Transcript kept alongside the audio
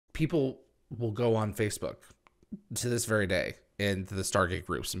people will go on Facebook to this very day into the Stargate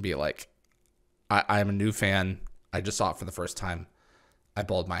groups and be like, I'm a new fan. I just saw it for the first time. I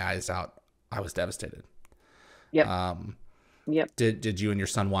bawled my eyes out. I was devastated. Yep. Yep. Did you and your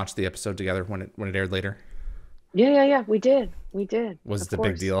son watch the episode together when it aired later? Yeah. We did. Was it a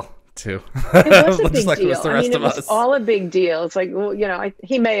big deal too? It was a big like deal. It was the rest it of was us. all a big deal. It's like, well,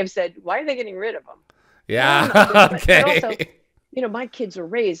 he may have said, "Why are they getting rid of him?" Yeah. Okay. But also, my kids are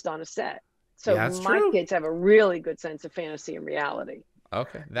raised on a set, so Yeah, that's my true. kids have a really good sense of fantasy and reality,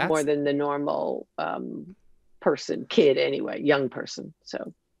 Okay. more than the normal kid anyway, young person.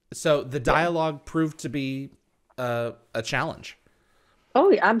 So the dialogue proved to be a challenge. Oh,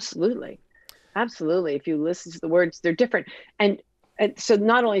 yeah, absolutely. If you listen to the words, they're different. And so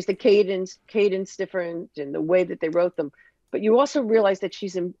not only is the cadence different and the way that they wrote them, but you also realize that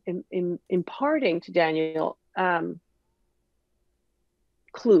she's imparting to Daniel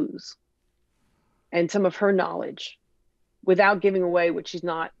clues and some of her knowledge without giving away what she's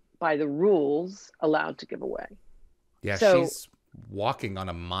not by the rules allowed to give away. Yeah, so, she's walking on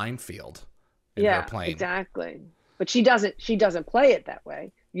a minefield in her plane. Exactly. But she doesn't play it that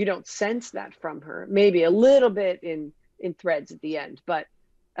way. You don't sense that from her. Maybe a little bit in threads at the end, but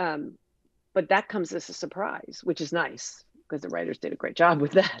that comes as a surprise, which is nice because the writers did a great job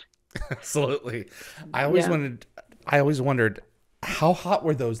with that. Absolutely. I always wondered how hot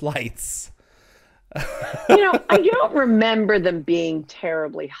were those lights? I don't remember them being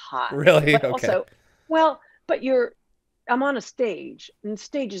terribly hot. Really? But Okay. also, but I'm on a stage, and the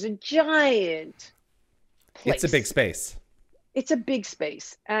stage is a giant place. It's a big space. It's a big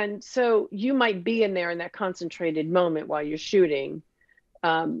space. And so you might be in there in that concentrated moment while you're shooting,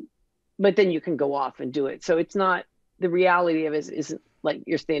 but then you can go off and do it. So it's not, the reality of it isn't like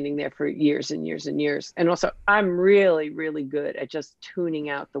you're standing there for years and years and years. And also, I'm really, really good at just tuning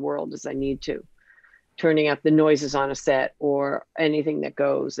out the world as I need to, turning out the noises on a set or anything that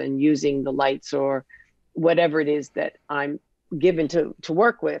goes, and using the lights or whatever it is that I'm given to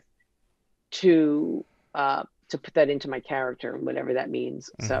work with to put that into my character, whatever that means.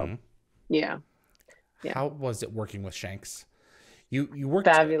 Mm-hmm. So, yeah. How was it working with Shanks? You worked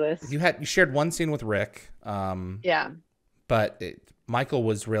fabulous. You shared one scene with Rick. But Michael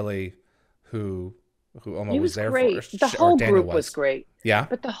was really who Oma was there great. for. The whole group was great. Yeah.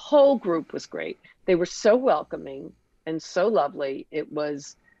 But the whole group was great. They were so welcoming and so lovely. It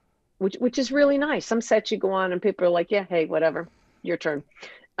was, which is really nice. Some sets you go on and people are like, yeah, hey, whatever, your turn.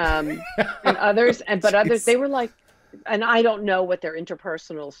 And others, they were like, and I don't know what their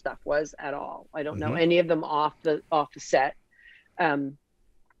interpersonal stuff was at all. I don't know any of them off the set.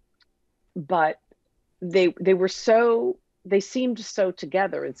 But they seemed so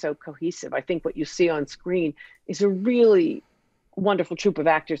together and so cohesive. I think what you see on screen is a really wonderful troupe of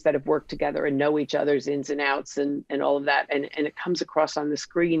actors that have worked together and know each other's ins and outs and all of that. And it comes across on the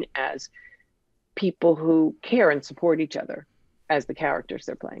screen as people who care and support each other as the characters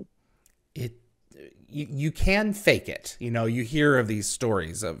they're playing. You can fake it. You hear of these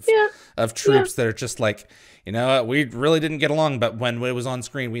stories of troops that are just like, we really didn't get along, but when it was on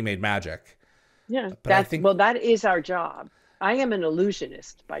screen, we made magic. Yeah, but that is our job. I am an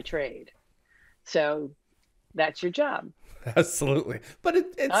illusionist by trade, so that's your job. Absolutely, but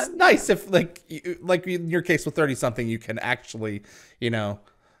it's nice if, like in your case with 30-something, you can actually,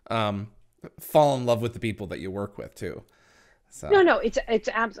 fall in love with the people that you work with too. So. No,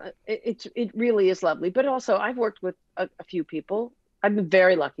 it really is lovely. But also, I've worked with a few people. I've been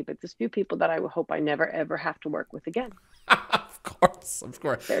very lucky, but there's few people that I hope I never ever have to work with again. Of course.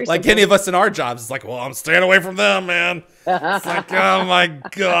 Very like simple. any of us in our jobs, it's like, well, I'm staying away from them, man. It's like, oh my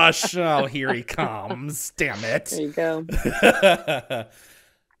gosh, oh, here he comes. Damn it. There you go.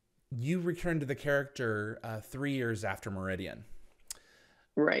 You returned to the character 3 years after Meridian.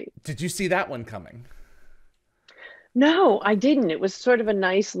 Right. Did you see that one coming? No, I didn't. It was sort of a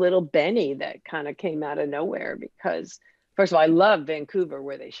nice little Benny that kind of came out of nowhere because, first of all, I love Vancouver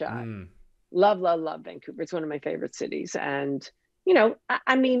where they shot. Love Vancouver. It's one of my favorite cities. And,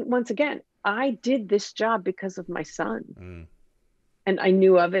 I mean, once again, I did this job because of my son. And I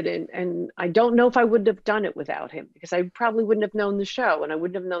knew of it. And I don't know if I would have done it without him because I probably wouldn't have known the show and I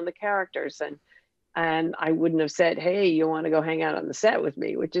wouldn't have known the characters. And I wouldn't have said, hey, you want to go hang out on the set with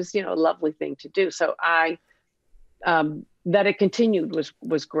me, which is, a lovely thing to do. So that it continued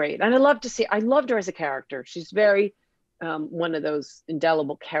was great. And I loved her as a character. She's very one of those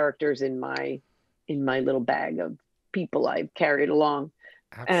indelible characters in my little bag of people I've carried along.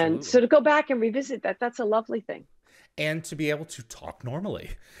 Absolutely. And so to go back and revisit that's a lovely thing. And to be able to talk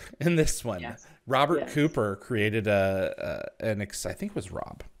normally in this one. Yes. Robert Cooper created I think it was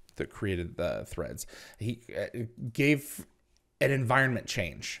Rob. that created the threads. He gave an environment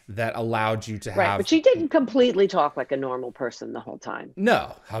change that allowed you to have. Right, but she didn't completely talk like a normal person the whole time.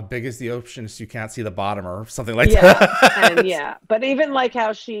 No, how big is the ocean so you can't see the bottom or something like Yeah, that. and yeah, but even like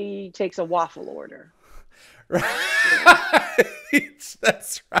how she takes a waffle order. Right.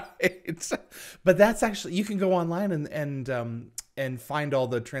 That's right. But that's actually, you can go online and find all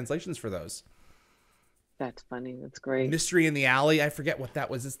the translations for those. That's funny. That's great. Mystery in the Alley. I forget what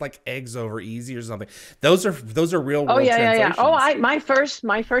that was. It's like Eggs Over Easy or something. Those are real world translations. Oh, my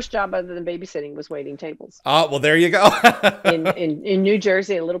first job other than babysitting was waiting tables. Oh, well, there you go. in New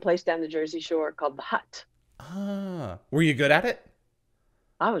Jersey, a little place down the Jersey Shore called The Hut. Ah, were you good at it?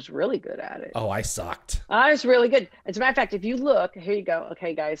 I was really good at it. Oh, I sucked. I was really good. As a matter of fact, if you look, here you go.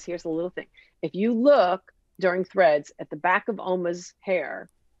 Okay, guys, here's a little thing. If you look during threads at the back of Oma's hair,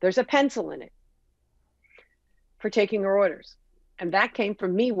 there's a pencil in it for taking her orders. And that came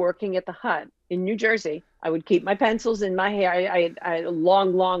from me working at the Hut in New Jersey. I would keep my pencils in my hair. I had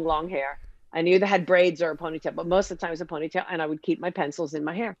long hair. I either had braids or a ponytail, but most of the time it was a ponytail, and I would keep my pencils in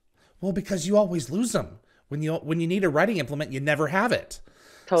my hair. Well, because you always lose them. When you need a writing implement, you never have it.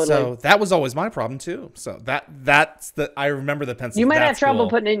 Totally. So that was always my problem too. So I remember the pencil. You might have trouble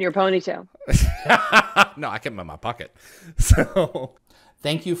putting it in your ponytail. No, I kept them in my pocket. So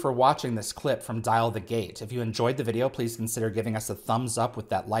thank you for watching this clip from Dial the Gate. If you enjoyed the video, please consider giving us a thumbs up with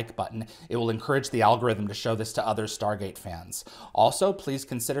that like button. It will encourage the algorithm to show this to other Stargate fans. Also, please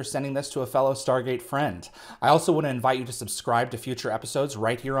consider sending this to a fellow Stargate friend. I also want to invite you to subscribe to future episodes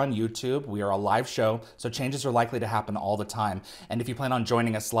right here on YouTube. We are a live show, so changes are likely to happen all the time. And if you plan on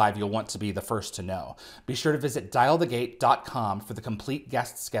joining us live, you'll want to be the first to know. Be sure to visit dialthegate.com for the complete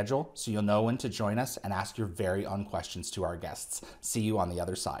guest schedule so you'll know when to join us and ask your very own questions to our guests. See you on the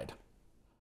other side.